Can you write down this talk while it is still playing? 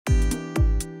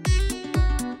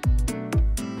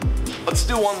Let's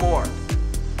do one more.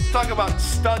 Let's talk about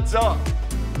studs up.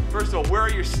 First of all, where are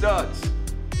your studs?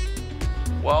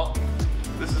 Well,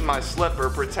 this is my slipper.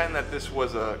 Pretend that this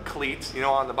was a cleat. You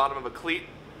know, on the bottom of a cleat,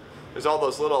 there's all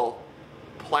those little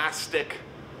plastic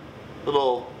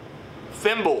little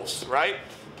thimbles, right?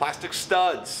 Plastic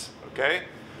studs, okay?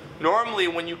 Normally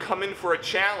when you come in for a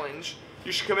challenge,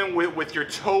 you should come in with your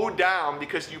toe down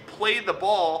because you play the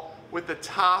ball with the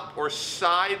top or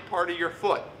side part of your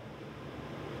foot.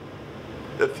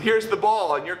 If here's the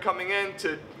ball and you're coming in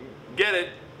to get it,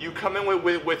 you come in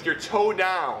with your toe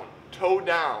down, toe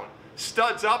down.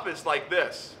 Studs up is like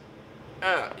this.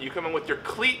 You come in with your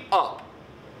cleat up,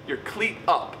 your cleat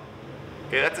up.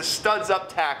 Okay, that's a studs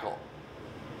up tackle.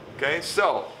 Okay,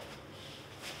 so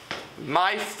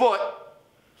my foot,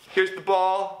 here's the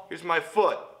ball, here's my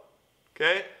foot.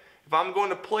 Okay, if I'm going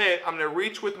to play it, I'm going to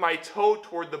reach with my toe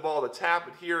toward the ball to tap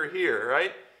it here or here,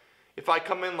 right? If I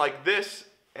come in like this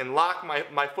and lock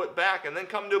my foot back and then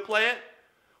come to play it,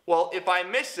 well, if I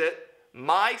miss it,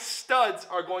 my studs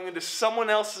are going into someone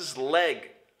else's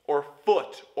leg or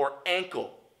foot or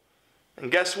ankle.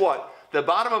 And guess what? The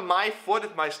bottom of my foot,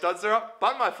 if my studs are up,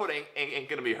 bottom of my foot ain't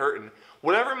going to be hurting.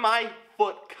 Whatever my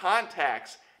foot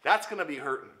contacts, that's going to be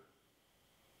hurting.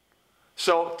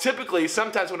 So typically,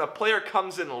 sometimes when a player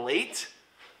comes in late,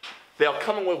 they'll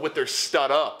come in with their stud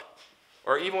up.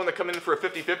 Or even when they come in for a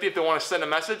 50-50, if they want to send a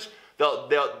message, they'll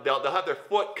have their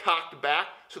foot cocked back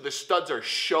so the studs are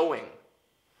showing.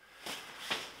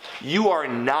 You are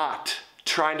not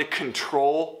trying to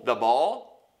control the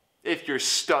ball if your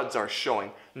studs are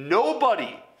showing.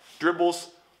 Nobody dribbles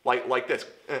like this,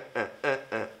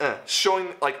 showing,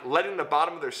 like letting the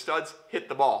bottom of their studs hit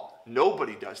the ball.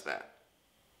 Nobody does that.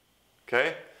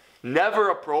 Okay? Never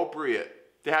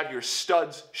appropriate to have your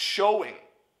studs showing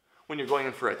when you're going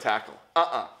in for a tackle.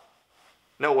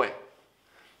 No way.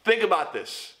 Think about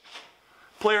this.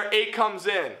 Player A comes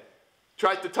in,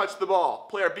 tries to touch the ball.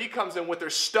 Player B comes in with their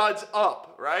studs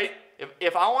up, right?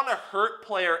 If I want to hurt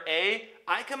player A,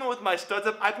 I come in with my studs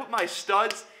up. I put my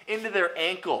studs into their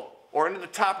ankle or into the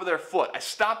top of their foot. I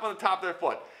stop on the top of their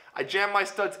foot. I jam my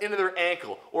studs into their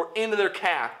ankle or into their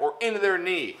calf or into their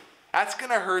knee. That's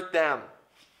going to hurt them.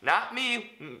 Not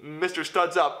me, Mr.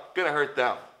 Studs Up, going to hurt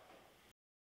them.